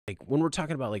when we're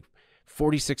talking about like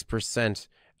 46%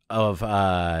 of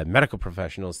medical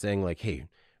professionals saying like, hey,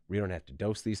 we don't have to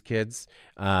dose these kids.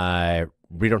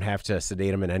 We don't have to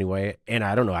sedate them in any way. And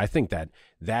I don't know. I think that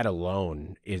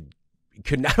alone, it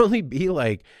could not only be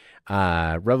like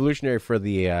revolutionary for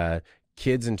the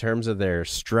kids in terms of their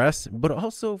stress, but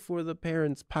also for the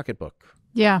parents' pocketbook.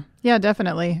 Yeah,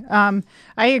 definitely.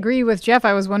 I agree with Jeff.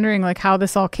 I was wondering like how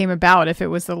this all came about, if it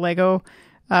was the Lego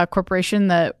corporation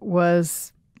that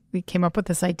we came up with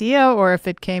this idea, or if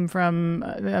it came from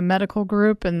a medical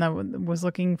group and that was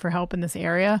looking for help in this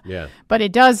area. Yeah. But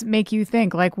it does make you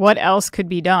think like what else could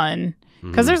be done?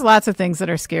 Because there's lots of things that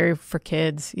are scary for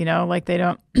kids, like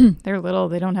they're little,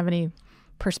 they don't have any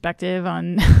perspective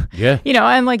on,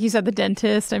 and like you said, the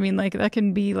dentist, I mean, like that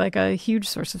can be like a huge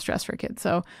source of stress for kids.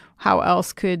 So how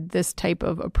else could this type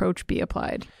of approach be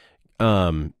applied?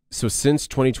 So since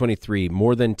 2023,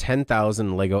 more than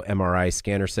 10,000 Lego MRI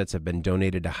scanner sets have been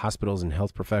donated to hospitals and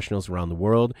health professionals around the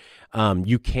world.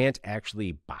 You can't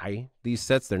actually buy these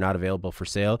sets. They're not available for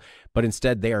sale, but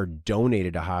instead they are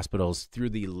donated to hospitals through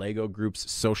the Lego Group's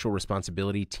social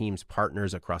responsibility team's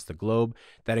partners across the globe.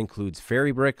 That includes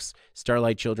Fairy Bricks,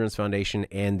 Starlight Children's Foundation,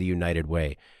 and the United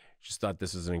Way. Just thought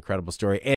this was an incredible story.